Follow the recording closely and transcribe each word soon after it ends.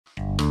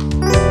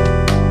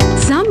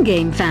fighting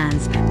game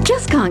fans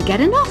just can't get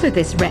enough of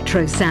this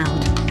retro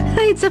sound.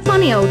 It's a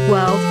funny old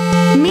world.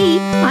 Me,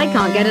 I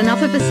can't get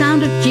enough of the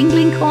sound of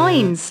jingling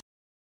coins.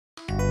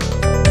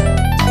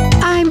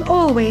 I'm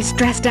always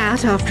stressed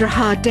out after a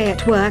hard day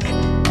at work.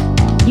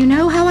 You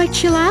know how I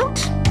chill out?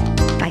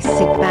 I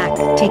sit back,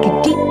 take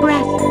a deep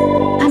breath,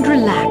 and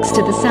relax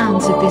to the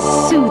sounds of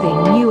this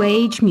soothing New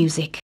Age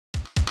music.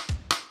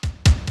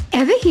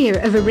 Ever hear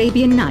of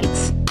Arabian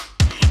Nights?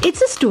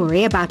 It's a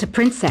story about a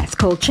princess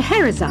called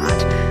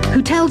Scheherazade,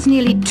 who tells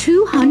nearly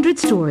 200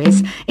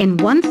 stories in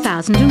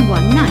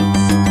 1001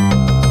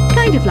 nights.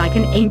 Kind of like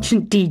an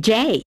ancient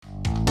DJ.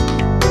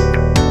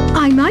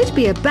 I might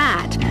be a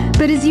bat,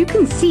 but as you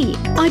can see,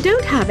 I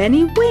don't have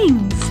any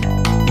wings.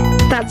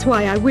 That's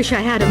why I wish I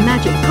had a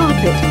magic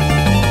carpet.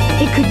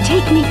 It could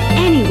take me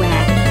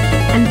anywhere,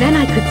 and then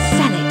I could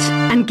sell it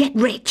and get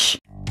rich.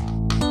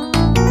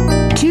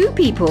 Two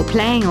people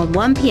playing on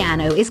one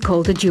piano is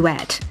called a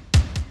duet.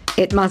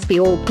 It must be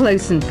all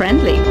close and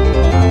friendly.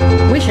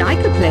 Wish I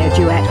could play a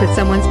duet with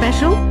someone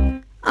special.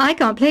 I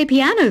can't play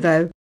piano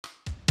though.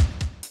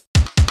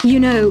 You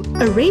know,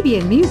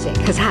 Arabian music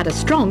has had a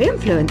strong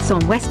influence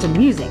on Western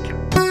music.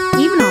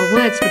 Even our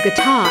words for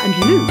guitar and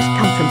lute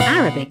come from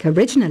Arabic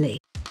originally.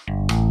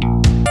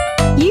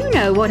 You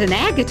know what an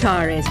air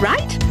guitar is,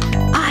 right?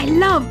 I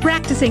love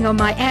practicing on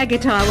my air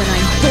guitar when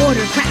I'm bored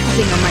of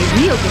practicing on my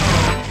real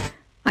guitar.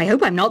 I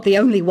hope I'm not the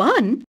only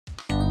one.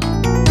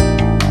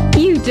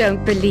 You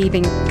don't believe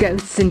in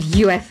ghosts and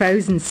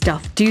UFOs and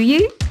stuff, do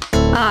you?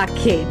 Ah,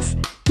 kids,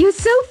 you're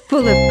so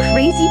full of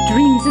crazy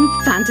dreams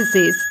and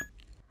fantasies.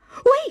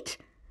 Wait!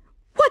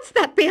 What's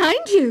that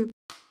behind you?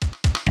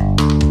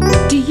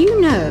 Do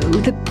you know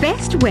the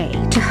best way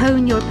to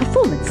hone your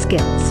performance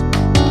skills?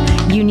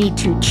 You need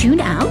to tune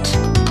out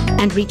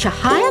and reach a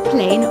higher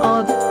plane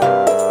of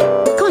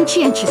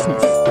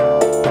conscientiousness.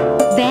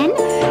 Then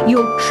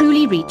you'll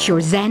truly reach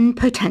your Zen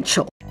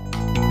potential.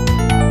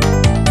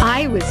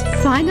 I was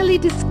finally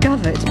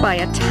discovered by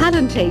a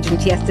talent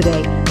agent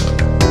yesterday,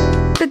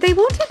 but they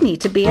wanted me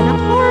to be in a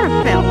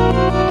horror film.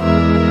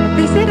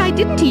 They said I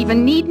didn't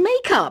even need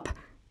makeup.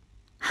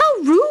 How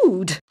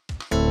rude!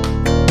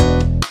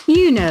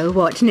 You know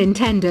what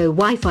Nintendo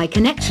Wi-Fi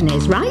connection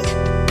is, right?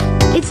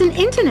 It's an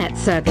internet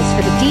service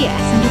for the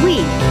DS and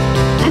Wii,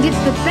 and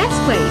it's the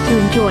best way to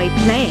enjoy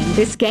playing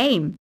this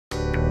game.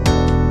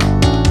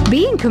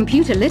 Being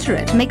computer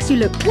literate makes you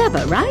look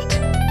clever, right?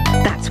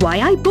 That's why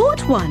I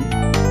bought one.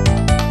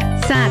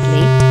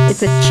 Sadly,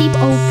 it's a cheap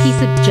old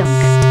piece of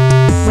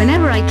junk.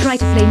 Whenever I try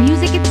to play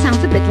music, it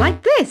sounds a bit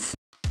like this.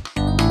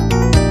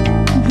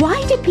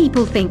 Why do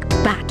people think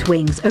bat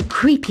wings are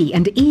creepy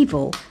and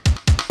evil?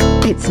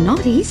 It's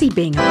not easy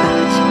being a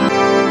bat.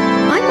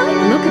 I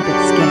might look a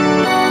bit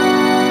scary,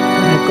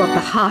 but I've got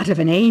the heart of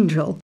an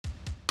angel.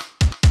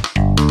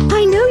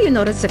 I know you're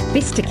not as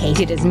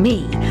sophisticated as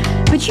me,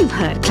 but you've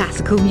heard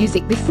classical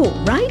music before,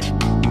 right?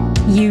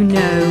 You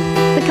know,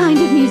 the kind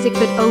of music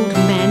that old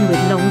men with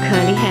long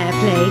curly hair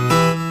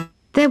play.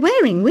 They're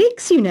wearing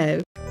wigs, you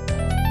know.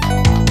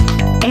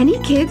 Any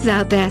kids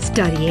out there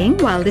studying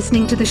while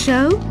listening to the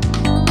show?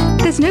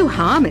 There's no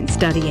harm in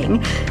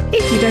studying.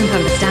 If you don't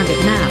understand it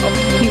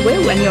now, you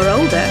will when you're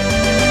older.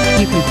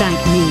 You can thank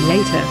me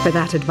later for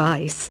that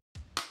advice.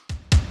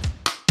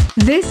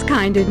 This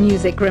kind of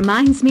music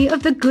reminds me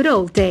of the good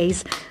old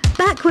days,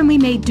 back when we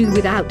made do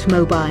without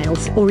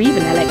mobiles or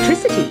even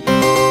electricity.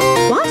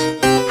 What?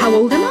 How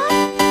old am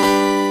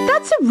I?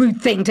 That's a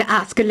rude thing to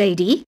ask a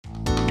lady.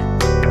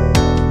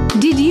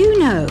 Did you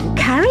know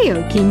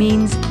karaoke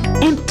means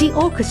empty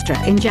orchestra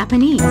in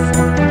Japanese?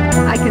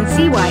 I can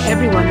see why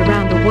everyone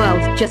around the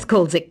world just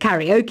calls it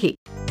karaoke.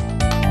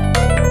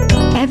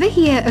 Ever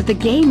hear of the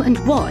Game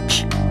 &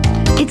 Watch?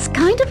 It's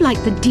kind of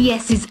like the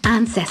DS's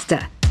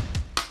ancestor.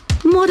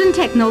 Modern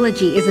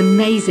technology is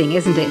amazing,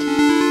 isn't it?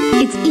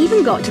 It's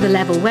even got to the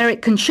level where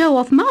it can show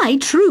off my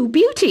true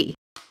beauty.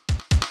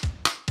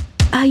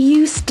 Are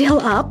you still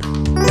up?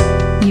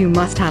 You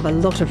must have a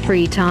lot of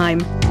free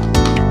time.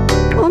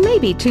 Or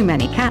maybe too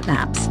many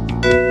catnaps.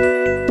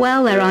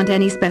 Well, there aren't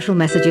any special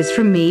messages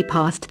from me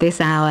past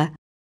this hour.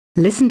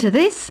 Listen to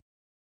this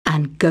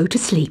and go to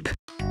sleep.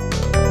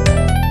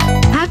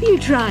 Have you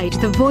tried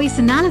the voice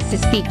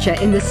analysis feature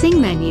in the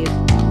Sing menu?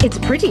 It's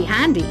pretty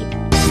handy.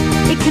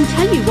 It can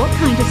tell you what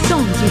kind of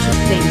songs you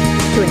should sing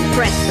to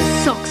impress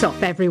the socks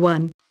off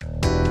everyone.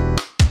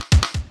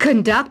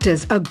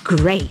 Conductors are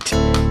great.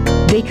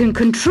 They can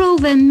control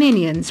their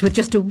minions with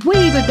just a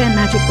wave of their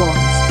magic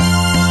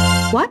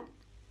wands. What?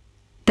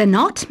 They're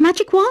not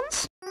magic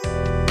wands?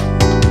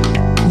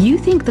 You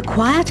think the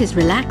quiet is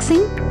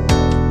relaxing?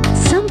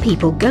 Some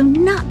people go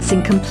nuts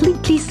in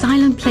completely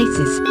silent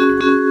places.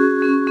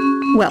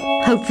 Well,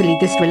 hopefully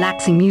this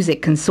relaxing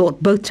music can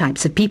sort both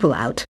types of people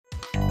out.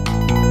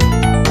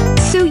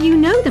 So you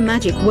know the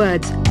magic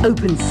words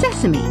 "Open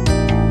Sesame."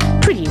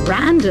 Pretty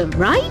random,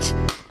 right?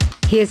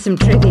 Here's some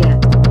trivia.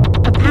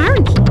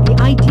 Apparently, the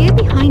idea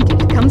behind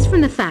it comes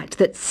from the fact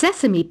that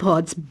sesame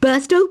pods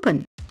burst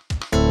open.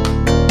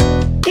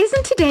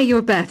 Isn't today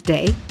your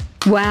birthday?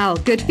 Well,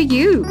 good for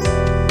you.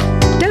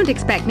 Don't don't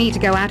expect me to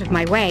go out of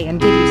my way and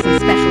give you some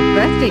special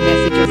birthday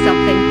message or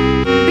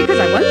something, because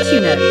I won't, you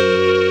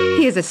know.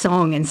 Here's a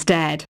song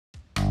instead.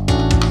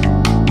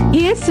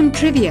 Here's some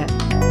trivia.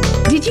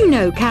 Did you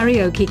know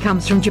karaoke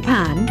comes from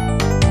Japan?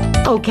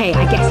 Okay,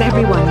 I guess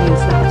everyone knows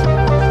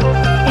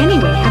that.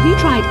 Anyway, have you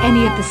tried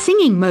any of the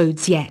singing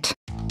modes yet?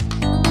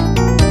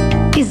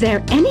 Is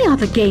there any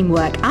other game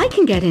work I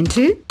can get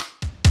into?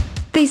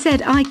 They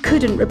said I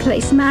couldn't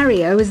replace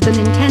Mario as the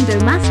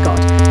Nintendo mascot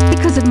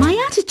because of my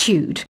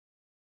attitude.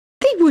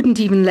 They wouldn't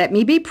even let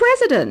me be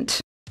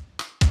president.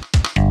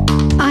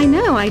 I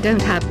know I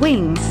don't have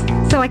wings,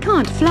 so I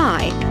can't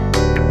fly.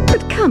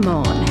 But come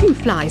on, who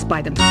flies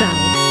by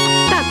themselves?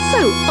 That's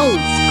so old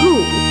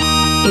school.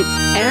 It's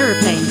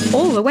aeroplanes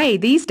all the way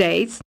these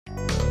days.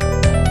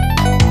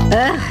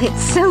 Ugh,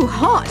 it's so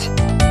hot.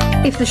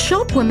 If the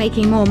shop were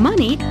making more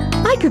money,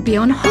 I could be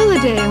on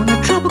holiday on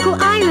a tropical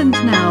island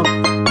now,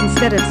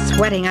 instead of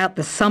sweating out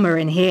the summer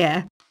in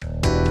here.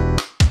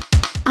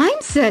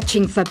 I'm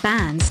searching for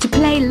bands to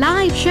play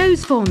live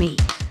shows for me.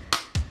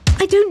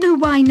 I don't know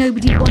why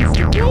nobody wants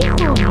to play for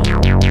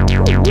me.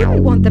 Who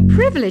wouldn't want the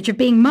privilege of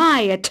being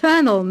my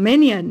eternal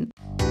minion?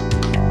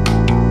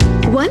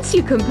 Once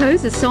you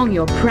compose a song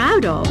you're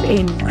proud of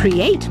in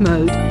Create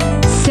mode,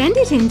 send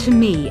it in to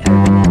me over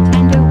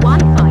Nintendo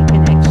Wi-Fi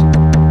connection.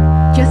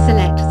 Just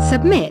select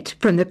Submit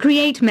from the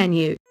Create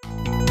menu.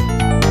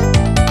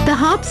 The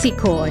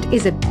harpsichord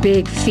is a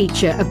big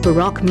feature of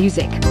Baroque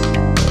music.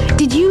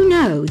 Did you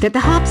know that the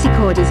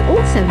harpsichord is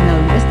also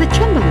known as the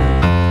cembalo?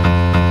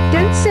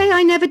 Don't say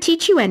I never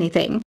teach you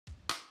anything.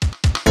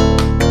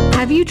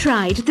 Have you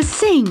tried the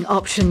Sing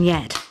option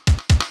yet?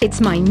 It's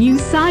my new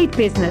side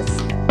business.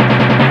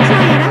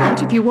 Try it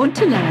out if you want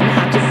to learn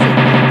how to sing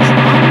and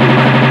charm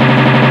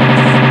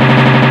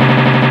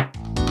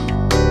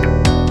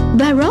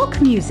the world. Baroque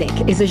music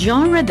is a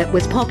genre that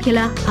was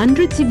popular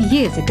hundreds of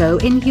years ago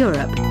in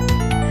Europe.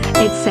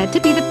 It's said to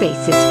be the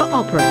basis for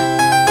opera.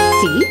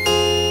 See?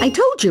 I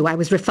told you I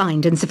was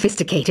refined and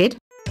sophisticated.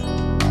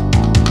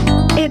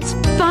 It's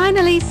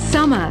finally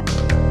summer.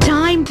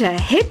 Time to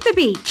hit the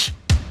beach.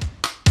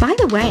 By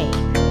the way,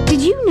 did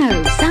you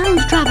know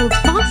sound travels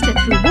faster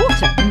through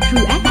water than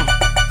through air?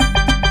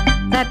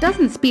 That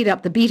doesn't speed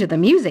up the beat of the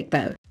music,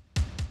 though.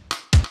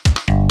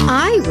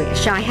 I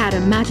wish I had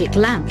a magic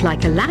lamp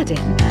like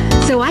Aladdin,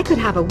 so I could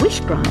have a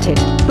wish granted.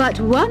 But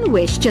one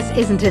wish just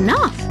isn't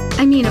enough.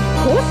 I mean, of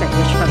course I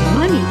wish for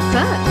money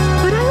first,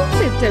 but I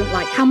also don't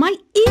like how my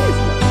ears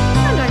look.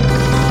 And I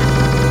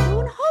want to go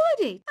on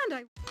holiday.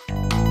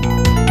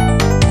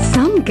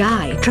 Some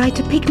guy tried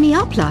to pick me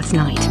up last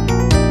night.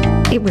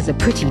 It was a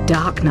pretty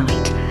dark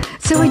night,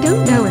 so I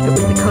don't know if it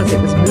was because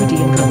it was moody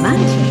and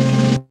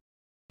romantic,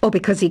 or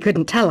because he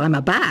couldn't tell I'm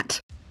a bat.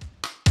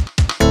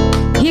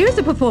 Here's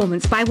a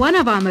performance by one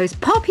of our most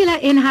popular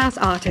in-house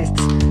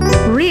artists.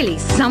 Really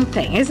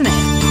something, isn't it?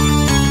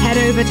 Head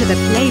over to the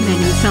play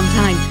menu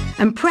sometime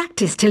and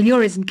practice till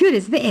you're as good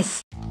as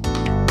this.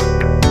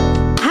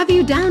 Have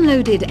you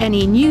downloaded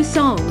any new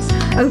songs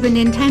over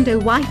Nintendo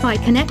Wi-Fi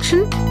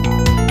connection?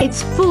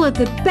 It's full of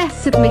the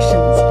best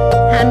submissions,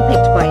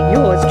 handpicked by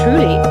yours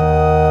truly.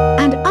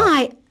 And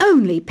I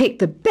only picked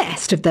the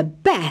best of the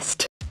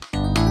best.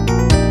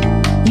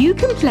 You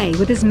can play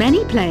with as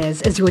many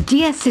players as your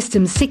DS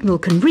system's signal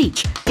can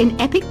reach in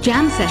Epic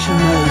Jam Session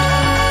mode.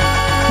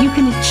 You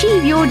can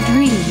achieve your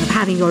dream of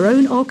having your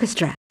own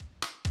orchestra.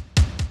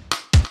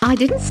 I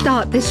didn't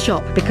start this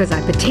shop because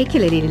I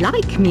particularly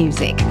like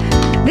music.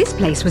 This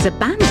place was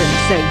abandoned,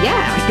 so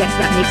yeah, I guess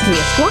that makes me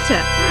a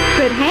squatter.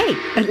 But hey,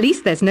 at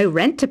least there's no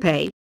rent to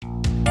pay.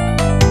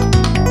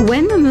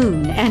 When the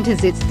moon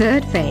enters its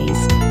third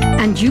phase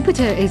and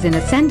Jupiter is in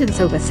ascendance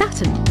over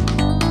Saturn,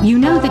 you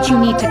know that you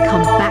need to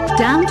come back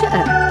down to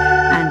Earth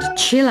and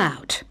chill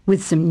out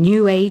with some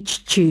new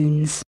age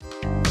tunes.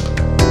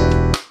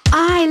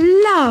 I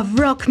love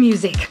rock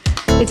music.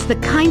 It's the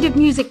kind of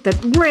music that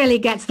really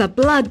gets the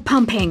blood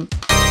pumping.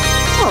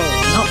 Oh,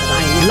 not that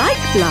I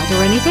like blood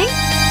or anything.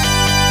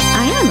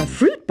 I am a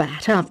fruit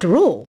bat after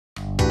all.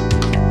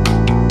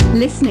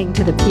 Listening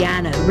to the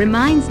piano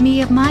reminds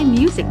me of my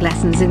music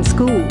lessons in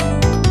school.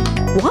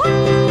 What?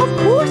 Of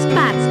course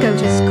bats go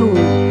to school.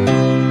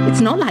 It's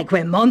not like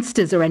we're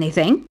monsters or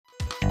anything.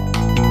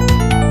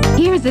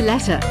 Here's a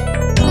letter.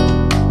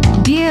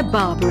 Dear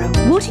Barbara,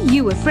 what are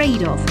you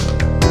afraid of?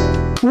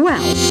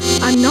 Well,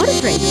 I'm not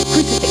afraid of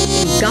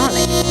crucifixes and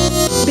garlic,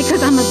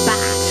 because I'm a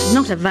bat,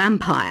 not a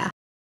vampire.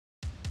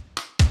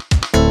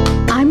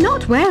 I'm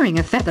not wearing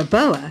a feather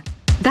boa.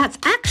 That's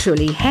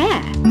actually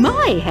hair,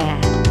 my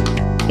hair.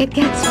 It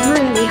gets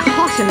really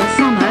hot in the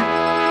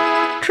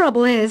summer.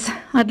 Trouble is,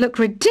 I'd look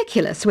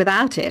ridiculous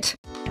without it.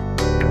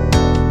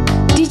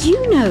 Did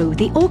you know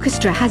the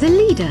orchestra has a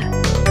leader?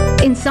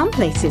 In some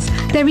places,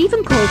 they're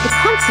even called the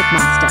concert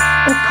master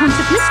or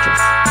concert mistress.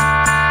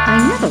 I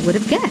never would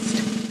have guessed.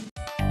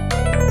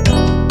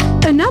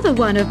 Another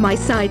one of my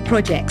side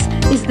projects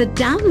is the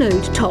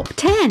Download Top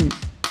 10.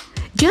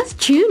 Just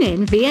tune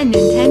in via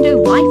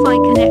Nintendo Wi-Fi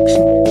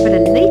connection for the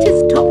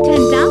latest Top 10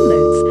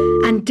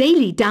 downloads and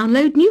daily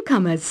download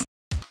newcomers.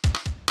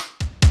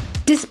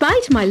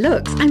 Despite my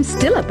looks, I'm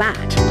still a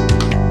bat.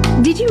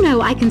 Did you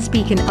know I can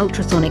speak in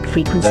ultrasonic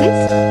frequencies?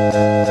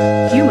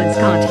 Humans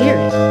can't hear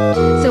it,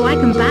 so I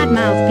can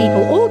badmouth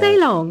people all day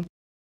long.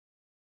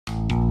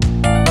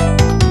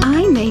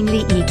 I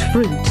mainly eat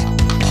fruit.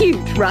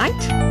 Cute, right?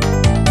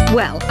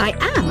 Well, I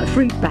am a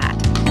fruit bat.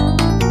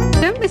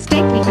 Don't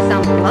mistake me for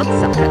some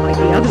bloodsucker like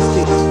the others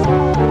do.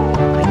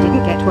 I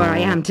didn't get where I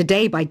am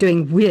today by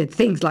doing weird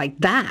things like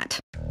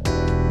that.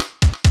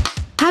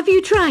 Have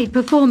you tried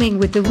performing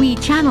with the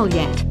Wii channel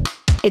yet?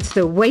 It's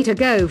the way to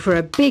go for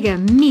a bigger,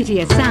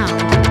 meatier sound.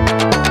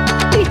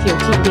 If your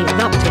TV is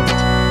up to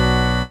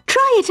it.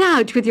 Try it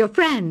out with your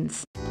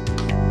friends.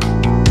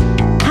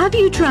 Have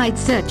you tried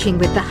searching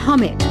with the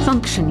Hum It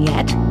function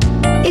yet?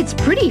 It's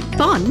pretty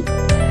fun.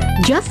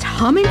 Just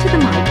hum into the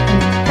mic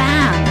and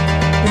bam!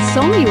 The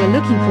song you are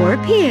looking for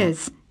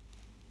appears.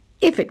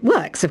 If it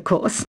works, of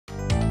course.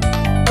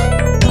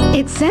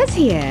 It says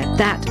here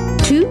that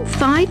 2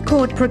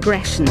 5-chord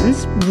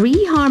progressions,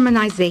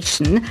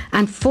 reharmonization,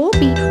 and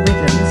 4-beat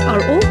rhythms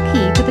are all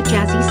key to the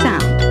jazzy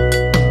sound.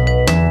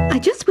 I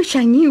just wish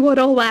I knew what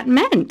all that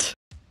meant.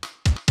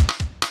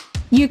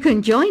 You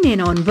can join in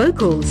on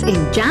vocals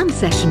in jam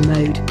session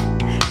mode.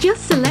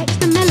 Just select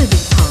the melody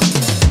part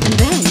and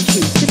then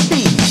choose to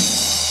sing.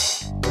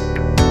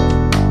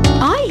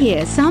 I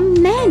hear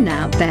some men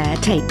out there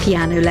take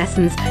piano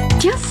lessons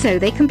just so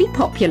they can be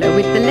popular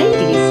with the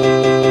ladies.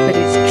 But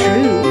it's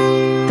true,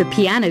 the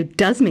piano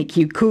does make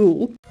you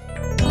cool.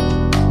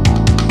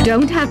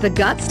 Don't have the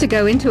guts to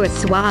go into a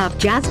suave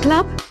jazz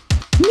club?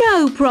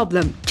 No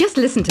problem, just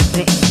listen to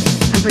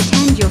this and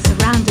pretend you're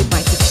surrounded by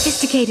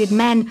sophisticated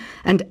men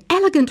and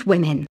elegant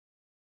women.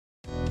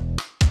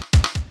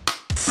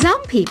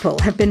 Some people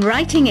have been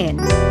writing in,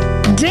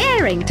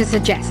 daring to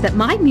suggest that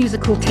my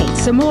musical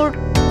tastes are more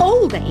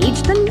old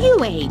age than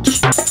new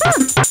age.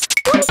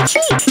 What a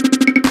cheek!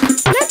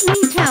 Let me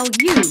tell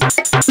you,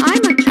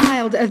 I'm a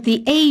child of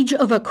the age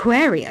of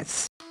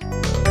Aquarius.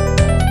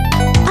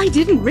 I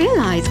didn't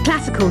realize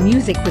classical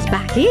music was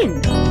back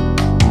in,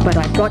 but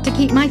I've got to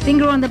keep my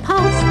finger on the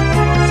pulse,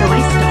 so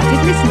I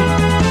started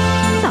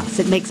listening. Thus,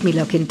 it makes me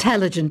look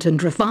intelligent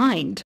and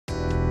refined.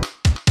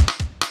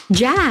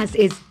 Jazz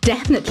is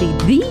definitely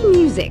the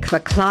music for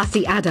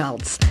classy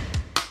adults.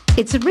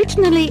 It's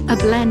originally a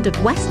blend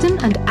of Western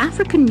and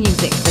African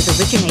music that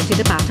originated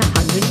about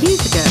 100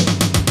 years ago.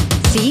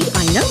 See,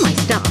 I know my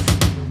stuff.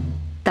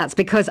 That's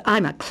because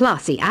I'm a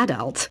classy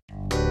adult.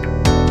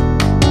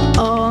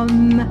 Oh,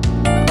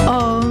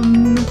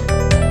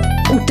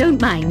 don't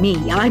mind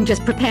me. I'm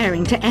just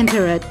preparing to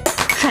enter a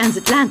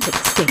transatlantic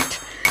state.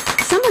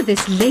 Some of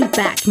this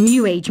laid-back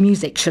New Age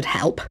music should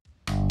help.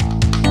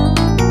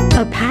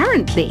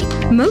 Apparently,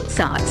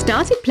 Mozart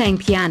started playing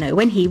piano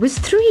when he was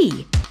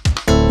 3.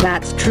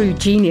 That's true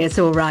genius,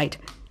 all right.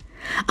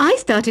 I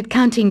started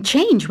counting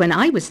change when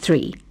I was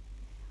 3.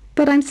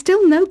 But I'm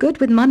still no good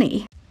with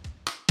money.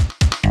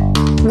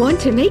 Want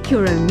to make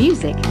your own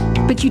music,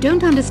 but you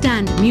don't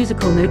understand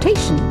musical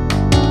notation?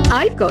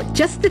 I've got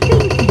just the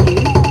thing for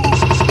you.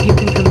 You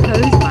can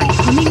compose by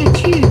humming a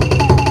tune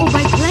or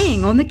by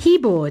playing on the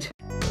keyboard.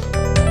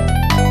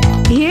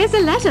 Here's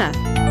a letter.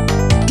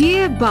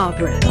 Dear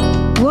Barbara,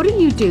 what do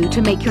you do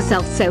to make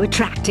yourself so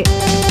attractive?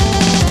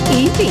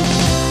 Easy.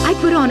 I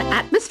put on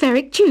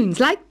atmospheric tunes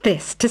like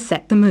this to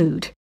set the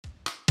mood.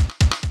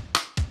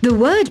 The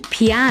word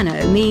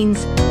piano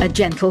means a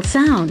gentle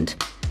sound.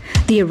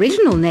 The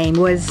original name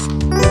was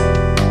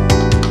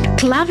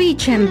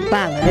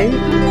clavicembalo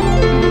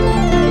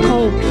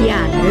col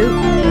piano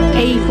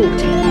a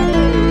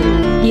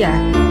forte.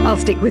 Yeah, I'll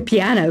stick with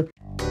piano.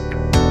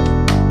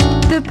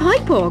 The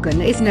pipe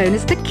organ is known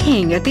as the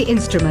king of the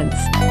instruments.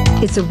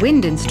 It's a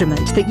wind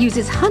instrument that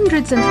uses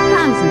hundreds and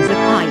thousands of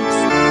pipes.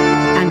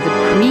 And the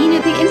queen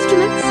of the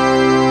instruments?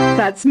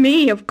 That's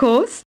me, of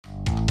course.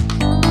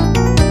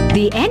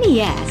 The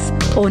NES,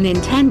 or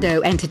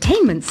Nintendo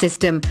Entertainment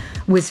System,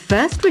 was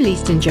first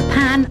released in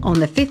Japan on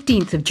the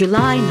 15th of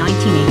July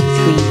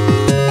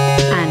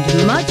 1983.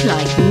 And much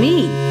like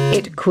me,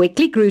 it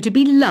quickly grew to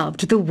be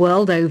loved the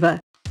world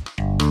over.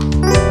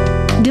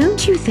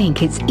 Don't you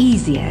think it's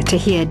easier to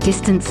hear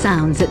distant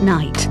sounds at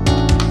night?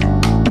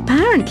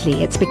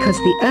 Apparently it's because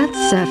the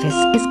Earth's surface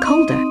is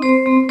colder.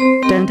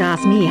 Don't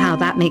ask me how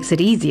that makes it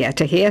easier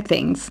to hear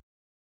things.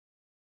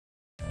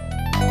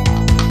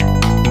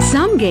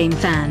 Some game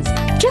fans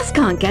just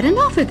can't get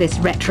enough of this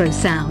retro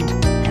sound.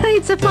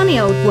 It's a funny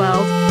old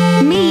world.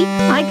 Me,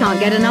 I can't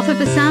get enough of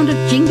the sound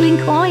of jingling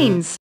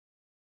coins.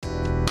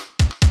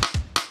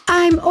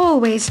 I'm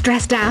always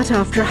stressed out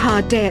after a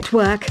hard day at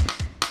work.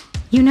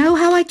 You know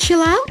how I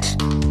chill out?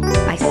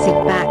 I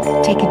sit back,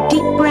 take a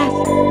deep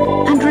breath,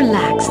 and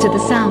relax to the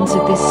sounds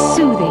of this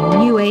soothing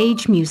New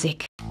Age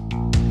music.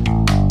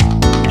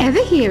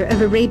 Ever hear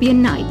of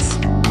Arabian Nights?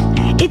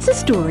 It's a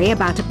story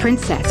about a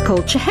princess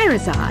called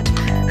Scheherazade,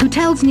 who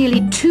tells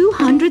nearly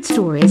 200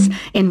 stories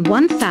in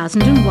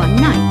 1001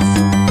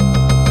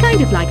 nights.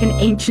 Kind of like an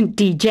ancient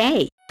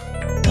DJ.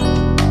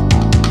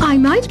 I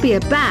might be a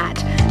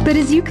bat, but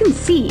as you can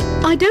see,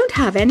 I don't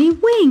have any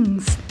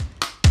wings.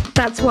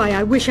 That's why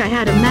I wish I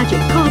had a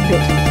magic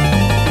carpet.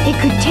 It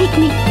could take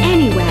me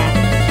anywhere,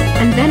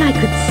 and then I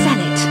could sell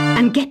it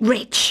and get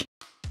rich.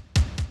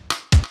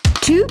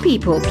 Two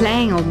people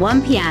playing on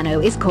one piano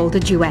is called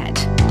a duet.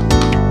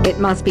 It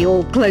must be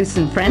all close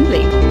and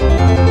friendly.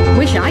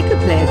 Wish I could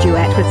play a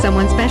duet with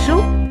someone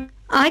special.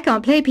 I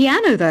can't play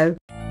piano though.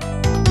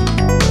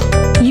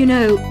 You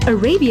know,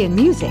 Arabian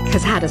music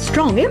has had a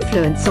strong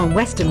influence on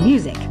Western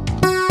music.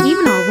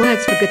 Even our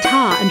words for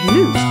guitar and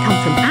lute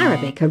come from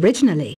Arabic originally.